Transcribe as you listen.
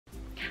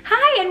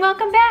Hi and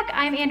welcome back.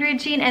 I'm Andrea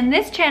Jean and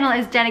this channel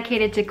is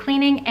dedicated to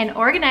cleaning and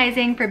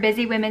organizing for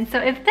busy women. So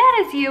if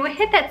that is you,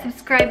 hit that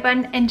subscribe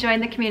button and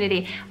join the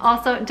community.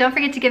 Also, don't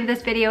forget to give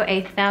this video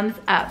a thumbs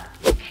up.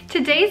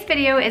 Today's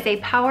video is a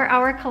Power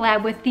Hour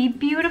collab with the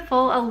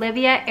beautiful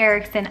Olivia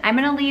Erickson. I'm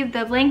gonna leave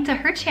the link to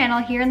her channel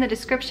here in the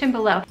description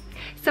below.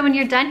 So when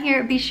you're done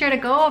here, be sure to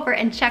go over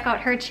and check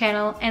out her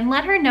channel and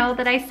let her know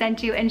that I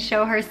sent you and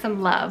show her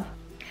some love.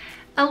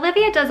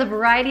 Olivia does a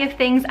variety of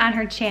things on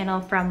her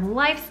channel, from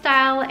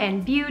lifestyle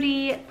and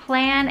beauty,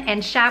 plan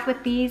and shop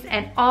with these,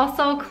 and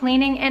also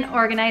cleaning and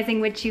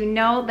organizing, which you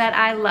know that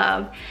I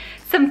love.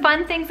 Some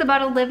fun things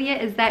about Olivia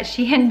is that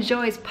she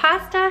enjoys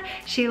pasta,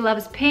 she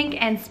loves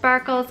pink and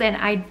sparkles, and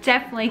I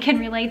definitely can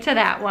relate to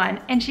that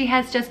one. And she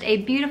has just a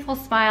beautiful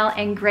smile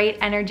and great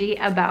energy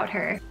about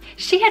her.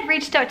 She had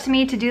reached out to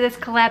me to do this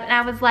collab and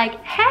I was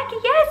like, heck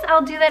yes,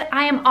 I'll do that.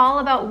 I am all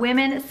about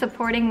women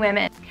supporting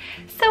women.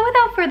 So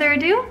without further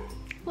ado,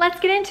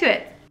 let's get into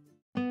it.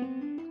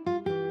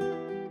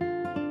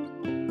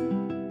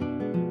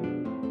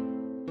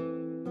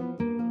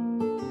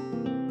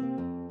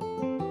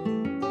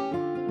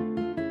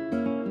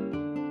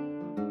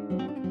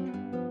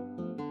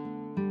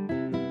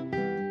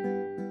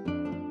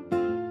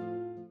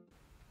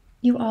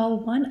 You all,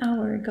 1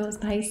 hour goes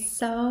by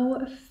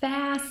so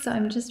fast, so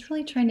I'm just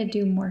really trying to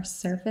do more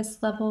surface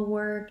level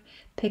work,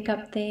 pick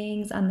up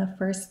things on the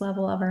first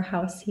level of our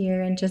house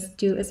here, and just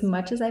do as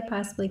much as I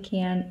possibly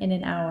can in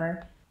an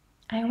hour.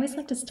 I always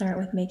like to start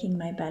with making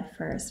my bed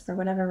first. For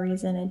whatever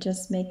reason, it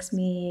just makes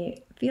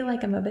me feel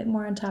like I'm a bit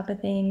more on top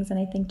of things, and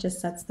I think just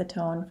sets the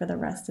tone for the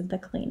rest of the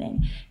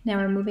cleaning. Now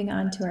we're moving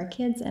on to our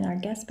kids and our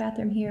guest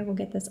bathroom here. We'll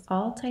get this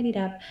all tidied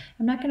up.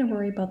 I'm not going to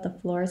worry about the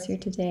floors here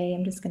today.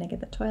 I'm just going to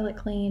get the toilet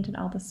cleaned and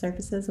all the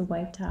surfaces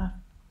wiped off.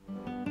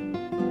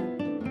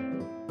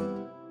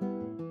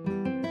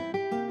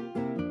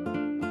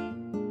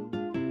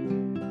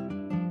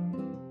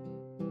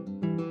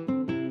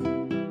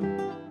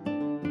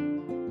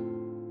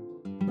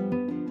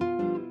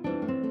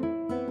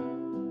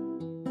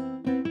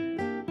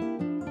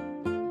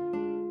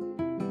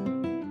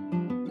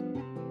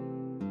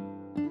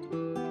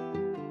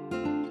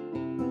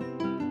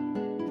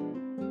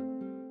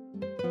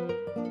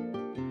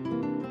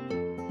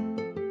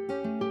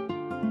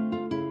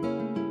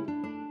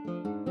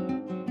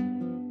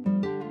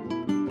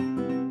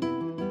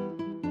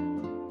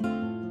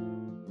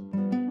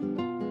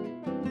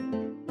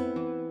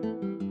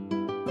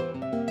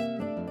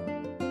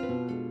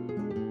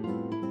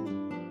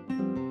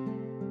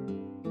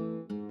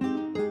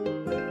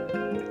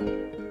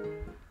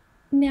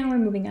 Now we're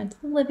moving on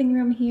to the living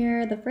room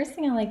here. The first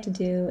thing I like to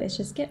do is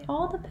just get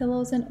all the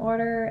pillows in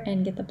order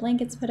and get the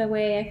blankets put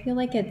away. I feel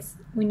like it's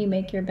when you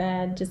make your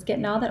bed, just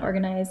getting all that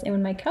organized. And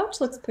when my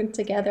couch looks put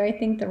together, I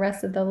think the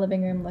rest of the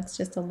living room looks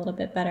just a little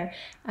bit better.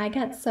 I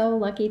got so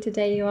lucky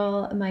today, you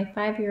all. My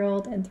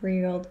 5-year-old and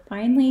 3-year-old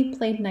finally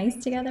played nice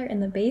together in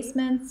the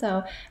basement.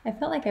 So I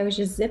felt like I was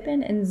just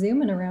zipping and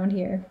zooming around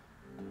here.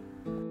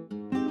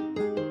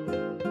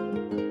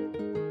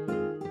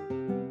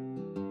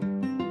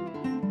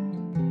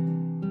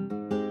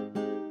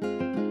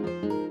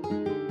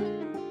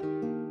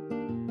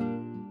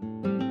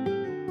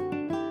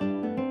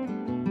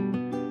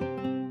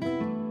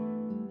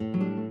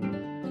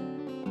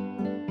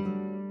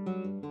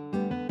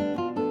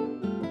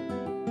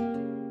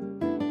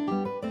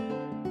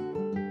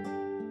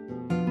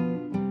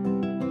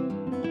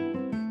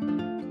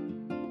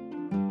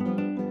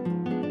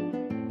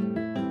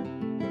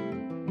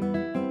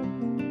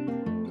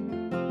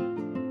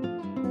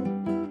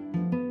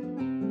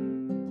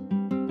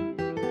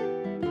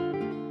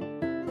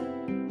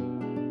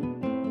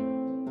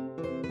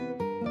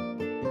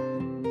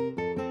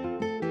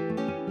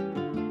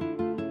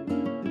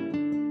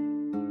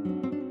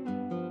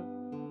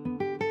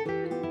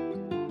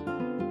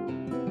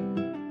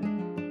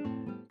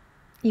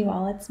 You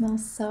all, it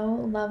smells so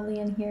lovely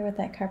in here with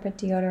that carpet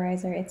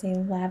deodorizer. It's a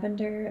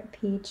lavender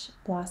peach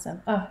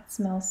blossom. Oh, it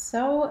smells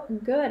so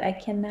good. I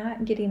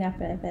cannot get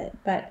enough of it,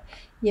 but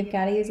you've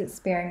got to use it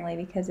sparingly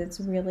because it's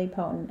really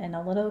potent and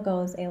a little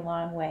goes a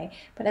long way.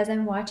 But as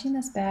I'm watching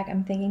this back,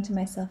 I'm thinking to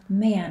myself,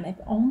 man, if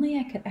only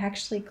I could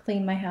actually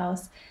clean my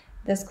house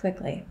this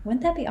quickly.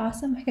 Wouldn't that be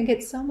awesome? I could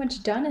get so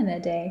much done in a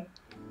day.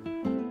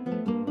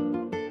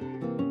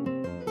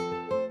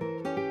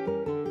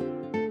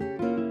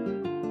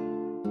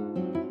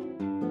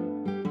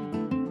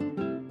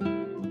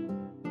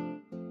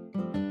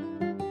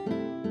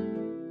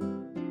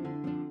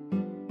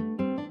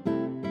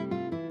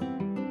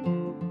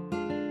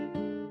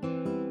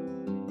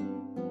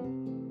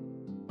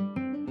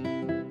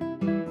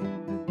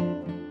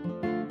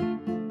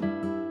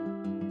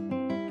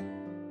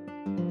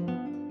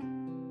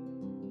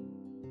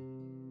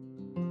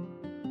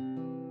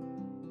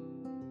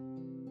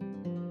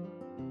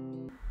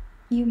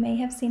 You may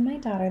have seen my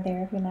daughter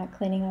there if you're not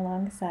cleaning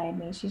alongside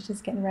me. She's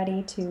just getting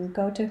ready to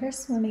go to her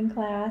swimming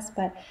class,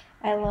 but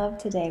I love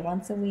today.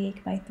 Once a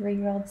week, my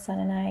 3-year-old son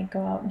and I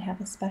go out and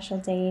have a special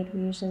date. We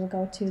usually will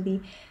go to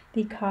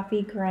the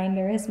coffee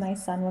grinder, as my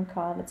son would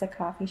call it. It's a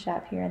coffee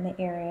shop here in the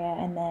area,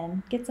 and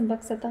then get some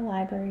books at the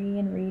library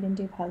and read and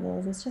do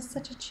puzzles. It's just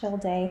such a chill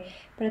day,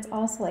 but it's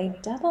also a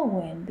double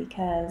win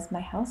because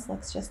my house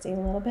looks just a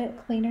little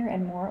bit cleaner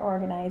and more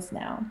organized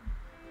now.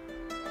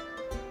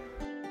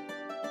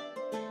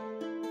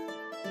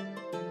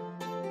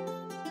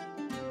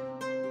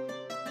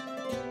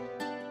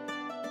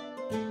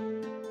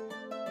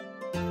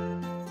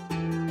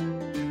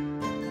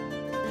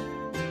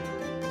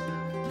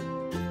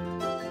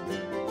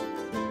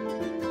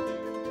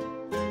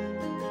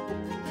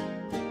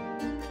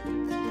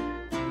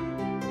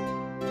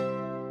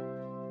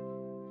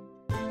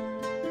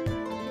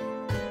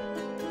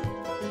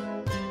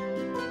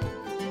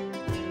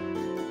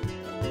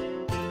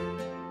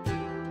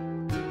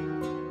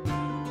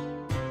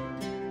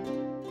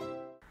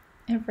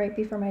 And right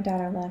before my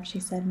daughter left, she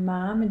said,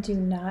 "Mom, do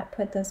not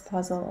put this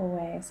puzzle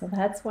away." So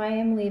that's why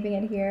I'm leaving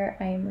it here.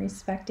 I am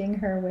respecting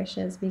her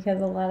wishes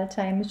because a lot of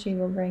times she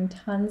will bring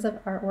tons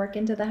of artwork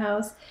into the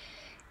house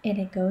and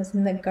it goes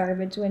in the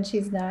garbage when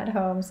she's not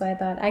home. So I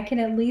thought I can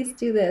at least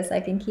do this.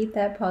 I can keep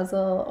that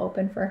puzzle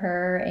open for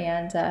her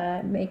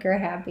and make her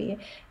happy.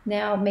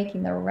 Now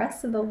making the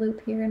rest of the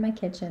loop here in my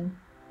kitchen.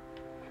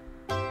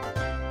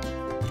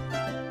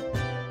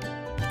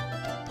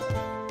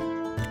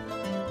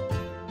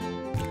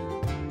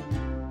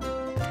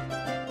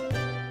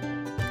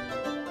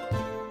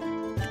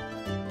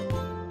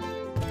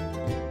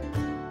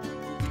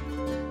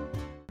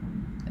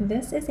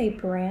 This is a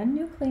brand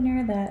new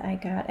cleaner that I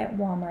got at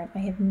Walmart. I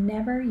have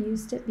never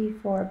used it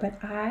before,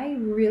 but I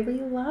really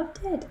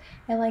loved it.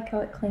 I like how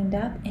it cleaned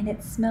up and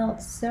it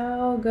smelled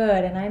so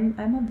good. And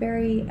I'm a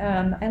very,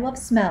 I love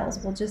smells.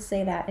 We'll just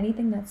say that.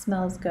 Anything that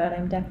smells good,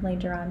 I'm definitely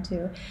drawn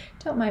to.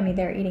 Don't mind me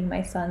there eating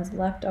my son's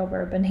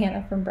leftover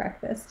banana from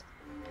breakfast.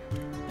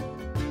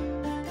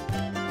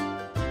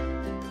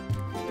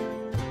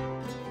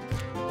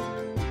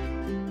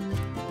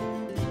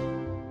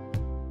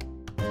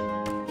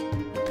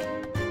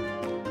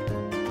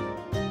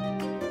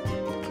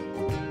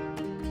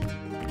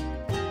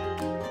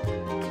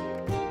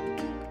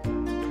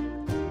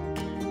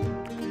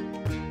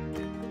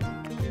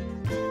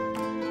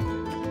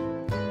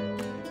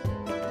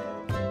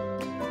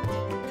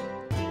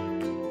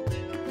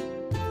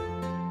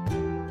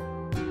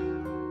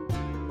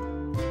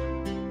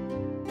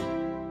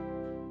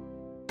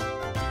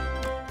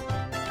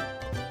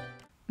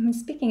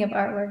 Speaking of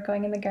artwork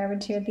going in the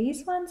garbage here,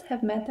 these ones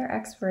have met their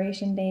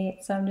expiration date,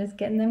 so I'm just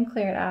getting them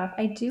cleared off.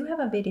 I do have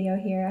a video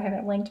here, I have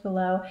it linked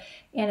below,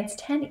 and it's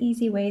 10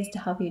 easy ways to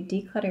help you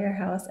declutter your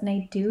house, and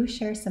I do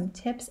share some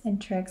tips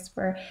and tricks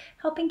for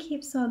helping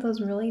keep some of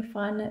those really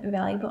fun,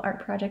 valuable art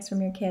projects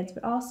from your kids,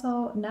 but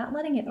also not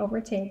letting it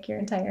overtake your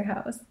entire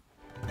house.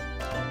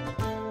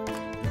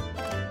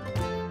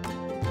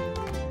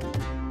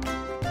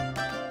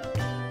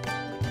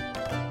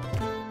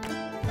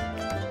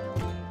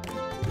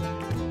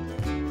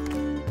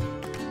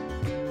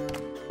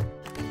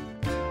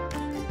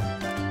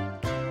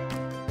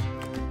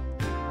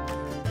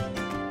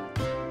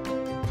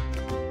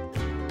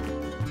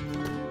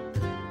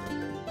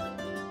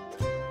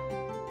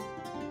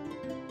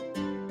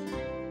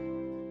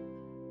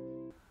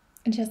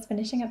 Just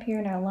finishing up here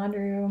in our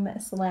laundry room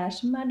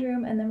slash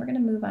mudroom, and then we're going to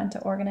move on to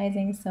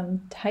organizing some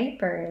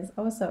diapers.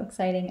 Oh, so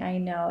exciting. I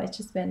know it's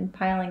just been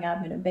piling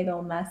up in a big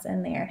old mess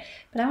in there,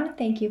 but I want to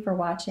thank you for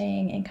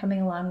watching and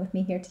coming along with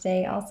me here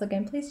today. Also,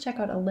 again, please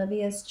check out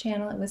Olivia's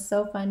channel. It was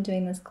so fun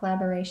doing this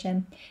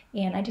collaboration,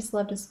 and I just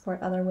love to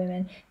support other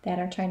women that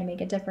are trying to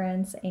make a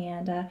difference,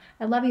 and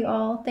I love you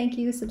all. Thank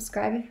you.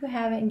 Subscribe if you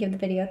haven't, and give the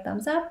video a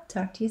thumbs up.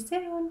 Talk to you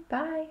soon.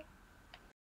 Bye.